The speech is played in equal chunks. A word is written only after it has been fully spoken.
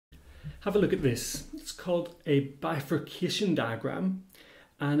Have a look at this. It's called a bifurcation diagram,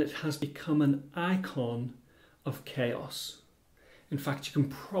 and it has become an icon of chaos. In fact, you can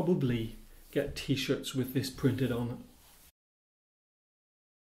probably get t-shirts with this printed on it.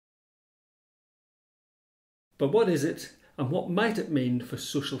 But what is it, and what might it mean for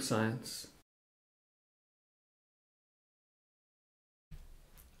social science?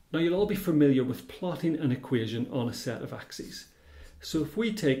 Now, you'll all be familiar with plotting an equation on a set of axes. So if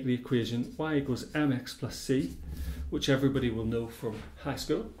we take the equation y equals mx plus c, which everybody will know from high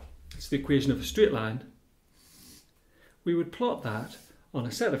school, it's the equation of a straight line, we would plot that on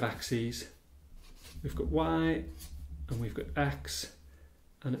a set of axes. We've got y and we've got x,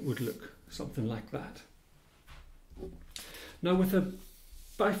 and it would look something like that. Now, with a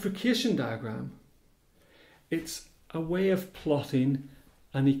bifurcation diagram, it's a way of plotting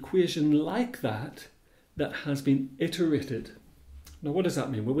an equation like that that has been iterated. Now, what does that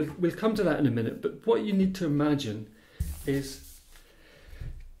mean? Well, we'll come to that in a minute, but what you need to imagine is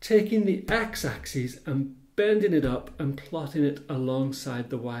taking the x-axis and bending it up and plotting it alongside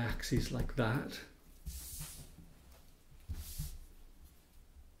the y-axis like that.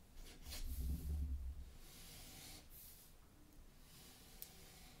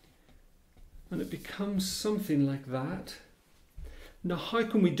 And it becomes something like that. Now, how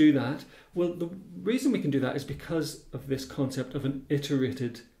can we do that? Well, the reason we can do that is because of this concept of an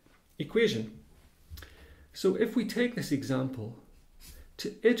iterated equation. So if we take this example,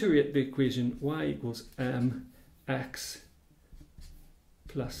 to iterate the equation y equals mx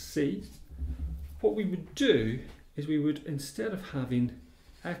plus c, what we would do is we would, instead of having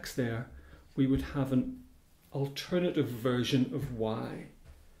x there, we would have an alternative version of y.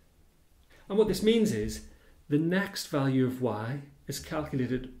 And what this means is the next value of y is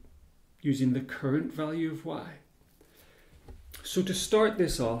calculated using the current value of y. So to start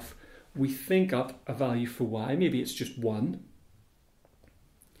this off, we think up a value for y, maybe it's just 1,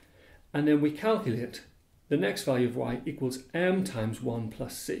 and then we calculate the next value of y equals m times 1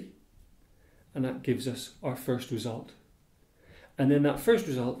 plus c, and that gives us our first result. And then that first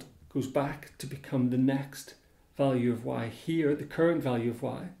result goes back to become the next value of y here, the current value of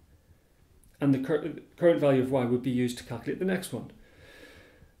y, and the current value of y would be used to calculate the next one.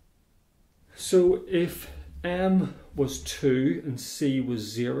 So if m was 2 and c was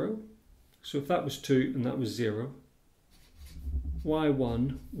 0, so if that was 2 and that was 0,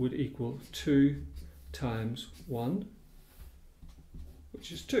 y1 would equal 2 times 1,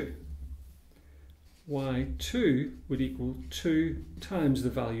 which is 2. y2 would equal 2 times the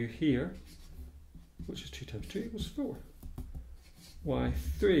value here, which is 2 times 2 equals 4.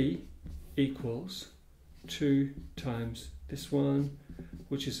 y3 equals 2 times this one,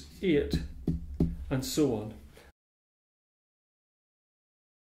 which is 8, and so on.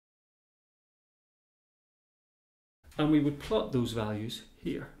 And we would plot those values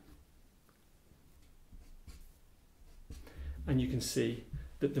here. And you can see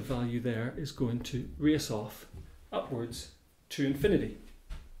that the value there is going to race off upwards to infinity.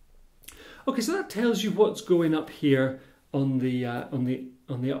 Okay, so that tells you what's going up here on the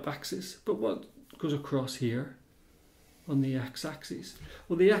up-axis, but what goes across here on the x-axis?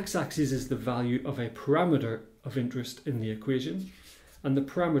 Well, the x-axis is the value of a parameter of interest in the equation, and the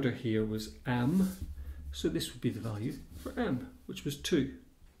parameter here was m, so this would be the value for m, which was 2.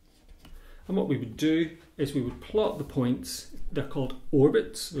 And what we would do is we would plot the points. They're called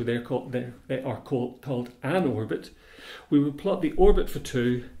orbits, or they are called an orbit. We would plot the orbit for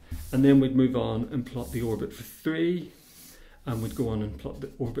 2, and then we'd move on and plot the orbit for 3, and we'd go on and plot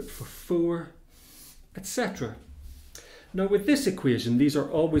the orbit for 4, etc. Now, with this equation, these are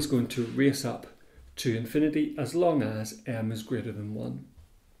always going to race up to infinity as long as m is greater than 1.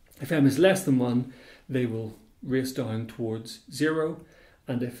 If m is less than 1, they will race down towards 0,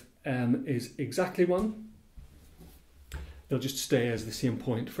 and if m is exactly 1, they'll just stay as the same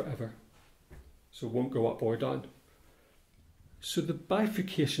point forever. So it won't go up or down. So the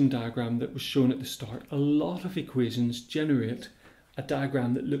bifurcation diagram that was shown at the start, a lot of equations generate a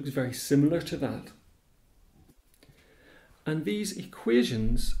diagram that looks very similar to that. And these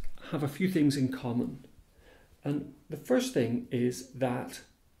equations have a few things in common. And the first thing is that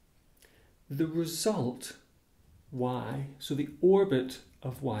the result y, so the orbit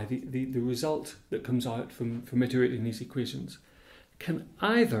of y, the result that comes out from iterating these equations, can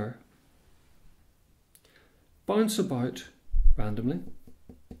either bounce about randomly,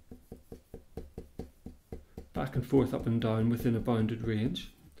 back and forth, up and down within a bounded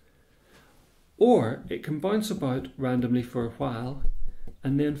range, or it can bounce about randomly for a while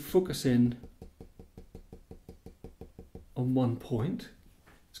and then focus in on one point,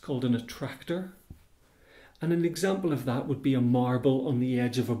 It's called an attractor. And an example of that would be a marble on the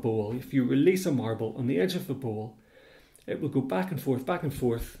edge of a bowl. If you release a marble on the edge of the bowl, it will go back and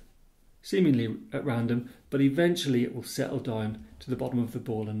forth, seemingly at random, but eventually it will settle down to the bottom of the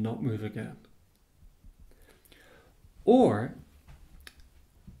bowl and not move again. Or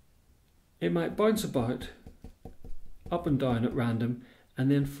it might bounce about up and down at random and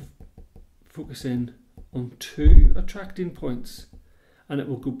then focus in on two attracting points, and it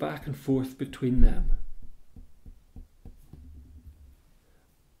will go back and forth between them.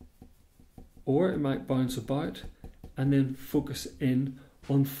 Or it might bounce about and then focus in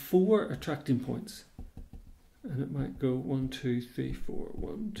on four attracting points. And it might go 1, 2, 3, 4,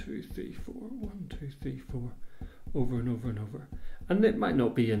 1, 2, 3, 4, 1, 2, 3, 4, over and over and over. And it might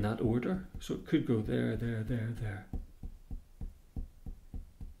not be in that order, so it could go there, there, there, there.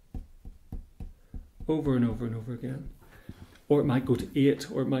 Over and over and over again. Or it might go to 8,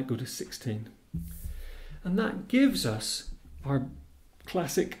 or it might go to 16. And that gives us our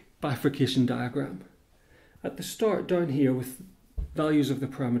classic bifurcation diagram. At the start, down here with values of the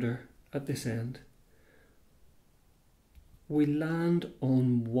parameter at this end, we land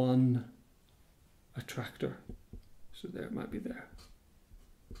on one attractor. So there, it might be there.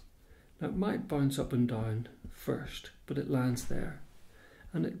 Now it might bounce up and down first, but it lands there.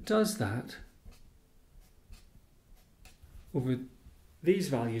 And it does that over these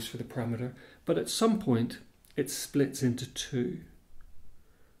values for the parameter, but at some point it splits into two.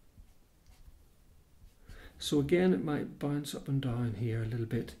 So again, it might bounce up and down here a little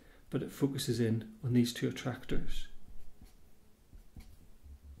bit, but it focuses in on these two attractors.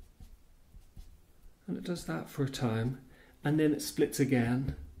 And it does that for a time, and then it splits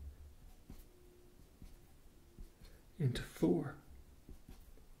again into four.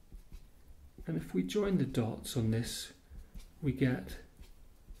 And if we join the dots on this, we get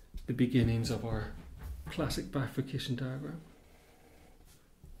the beginnings of our classic bifurcation diagram.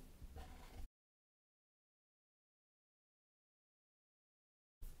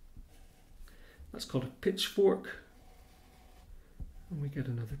 That's called a pitchfork, and we get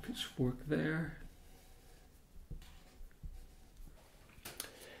another pitchfork there.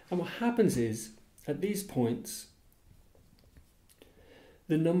 And what happens is, at these points,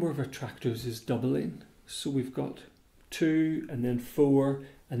 the number of attractors is doubling. So we've got 2, and then 4,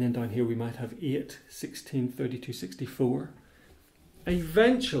 and then down here we might have 8, 16, 32, 64.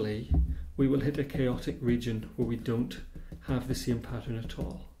 Eventually, we will hit a chaotic region where we don't have the same pattern at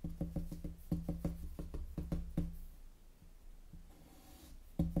all.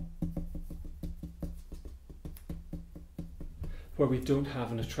 Where we don't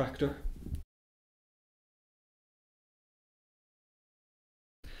have an attractor.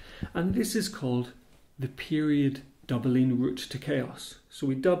 And this is called the period doubling route to chaos. So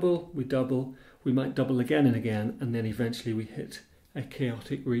we double, we might double again and again, and then eventually we hit a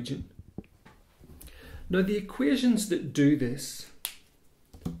chaotic region. Now the equations that do this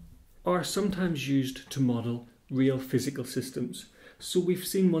are sometimes used to model real physical systems. So we've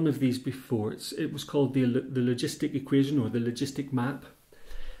seen one of these before. It was called the logistic equation, or the logistic map,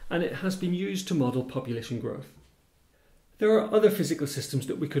 and it has been used to model population growth. There are other physical systems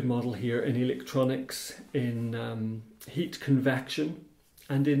that we could model here in electronics, in heat convection,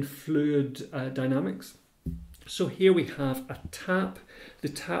 and in fluid dynamics. So here we have a tap. The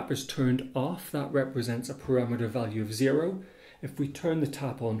tap is turned off. That represents a parameter value of 0. If we turn the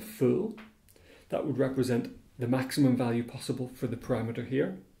tap on full, that would represent the maximum value possible for the parameter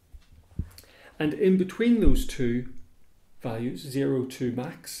here. And in between those two values, 0 to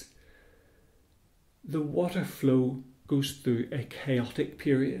max, the water flow goes through a chaotic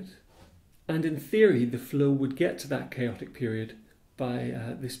period. And in theory, the flow would get to that chaotic period by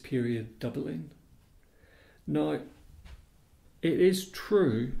this period doubling. Now, it is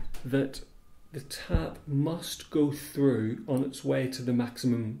true that the tap must go through on its way to the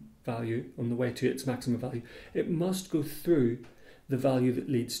maximum value, on the way to its maximum value. It must go through the value that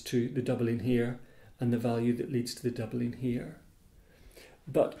leads to the doubling here and the value that leads to the doubling here.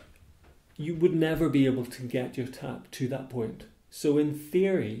 But you would never be able to get your tap to that point. So in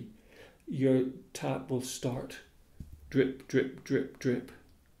theory, your tap will start drip, drip, drip, drip,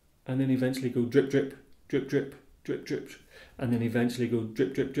 and then eventually go drip, drip, drip, drip, drip, drip, and then eventually go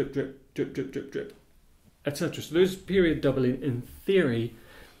drip, drip, drip, drip, drip, drip, drip, drip, etc. So there's period doubling in theory,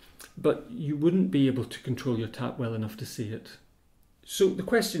 but you wouldn't be able to control your tap well enough to see it. So the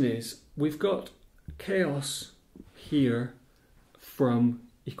question is, we've got chaos here from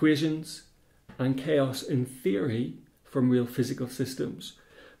equations and chaos in theory from real physical systems.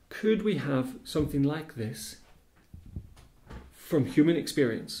 Could we have something like this from human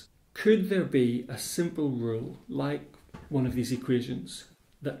experience, could there be a simple rule like one of these equations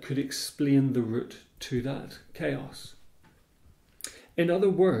that could explain the route to that chaos? In other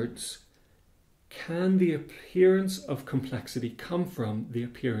words, can the appearance of complexity come from the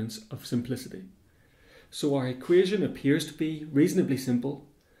appearance of simplicity? So our equation appears to be reasonably simple.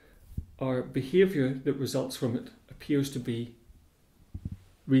 Our behaviour that results from it appears to be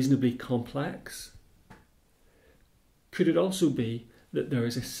reasonably complex. Could it also be that there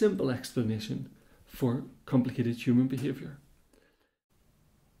is a simple explanation for complicated human behaviour?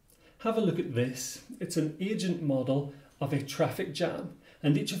 Have a look at this. It's an agent model of a traffic jam,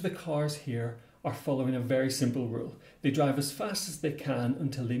 and each of the cars here are following a very simple rule. They drive as fast as they can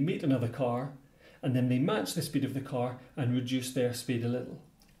until they meet another car, and then they match the speed of the car and reduce their speed a little.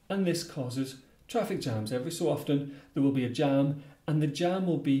 And this causes traffic jams. Every so often there will be a jam, and the jam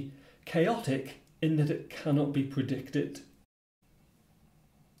will be chaotic in that it cannot be predicted.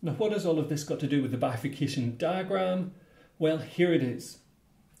 Now, what has all of this got to do with the bifurcation diagram? Well, here it is.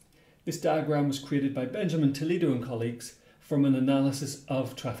 This diagram was created by Benjamin Toledo and colleagues from an analysis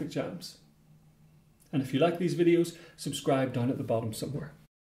of traffic jams. And if you like these videos, subscribe down at the bottom somewhere.